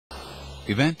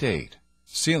Event 8.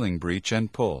 Ceiling Breach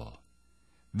and Pull.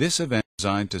 This event is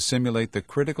designed to simulate the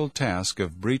critical task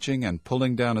of breaching and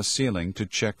pulling down a ceiling to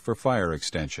check for fire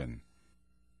extension.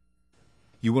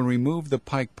 You will remove the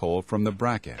pike pole from the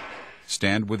bracket,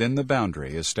 stand within the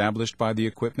boundary established by the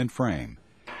equipment frame,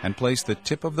 and place the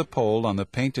tip of the pole on the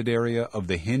painted area of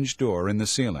the hinge door in the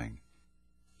ceiling.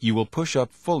 You will push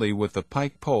up fully with the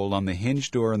pike pole on the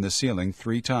hinge door in the ceiling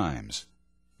 3 times.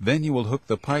 Then you will hook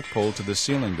the pike pole to the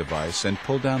ceiling device and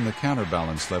pull down the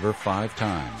counterbalance lever 5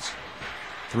 times.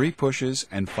 3 pushes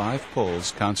and 5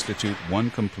 pulls constitute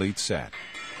one complete set.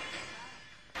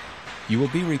 You will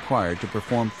be required to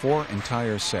perform 4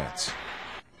 entire sets.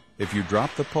 If you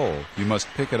drop the pole, you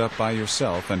must pick it up by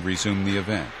yourself and resume the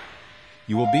event.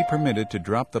 You will be permitted to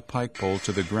drop the pike pole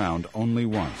to the ground only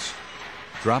once.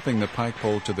 Dropping the pike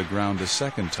pole to the ground a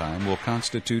second time will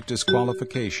constitute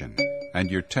disqualification, and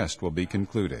your test will be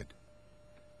concluded.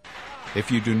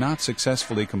 If you do not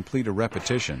successfully complete a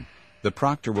repetition, the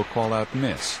proctor will call out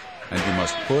miss, and you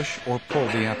must push or pull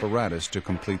the apparatus to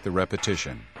complete the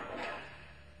repetition.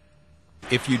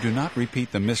 If you do not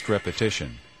repeat the missed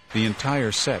repetition, the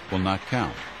entire set will not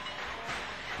count.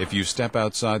 If you step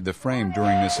outside the frame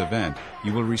during this event,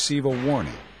 you will receive a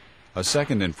warning. A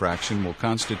second infraction will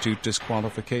constitute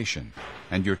disqualification,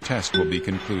 and your test will be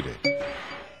concluded.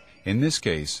 In this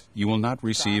case, you will not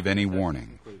receive any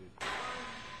warning.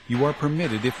 You are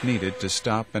permitted, if needed, to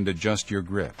stop and adjust your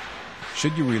grip.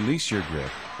 Should you release your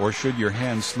grip, or should your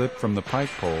hand slip from the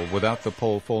pike pole without the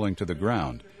pole falling to the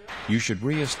ground, you should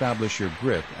re-establish your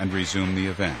grip and resume the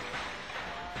event.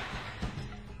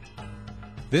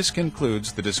 This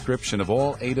concludes the description of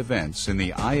all 8 events in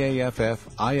the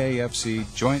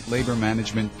IAFF-IAFC Joint Labor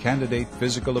Management Candidate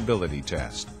Physical Ability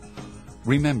Test.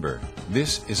 Remember,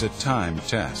 this is a timed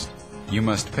test. You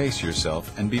must pace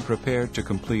yourself and be prepared to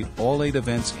complete all 8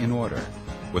 events in order,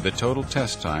 with a total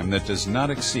test time that does not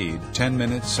exceed 10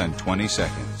 minutes and 20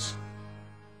 seconds.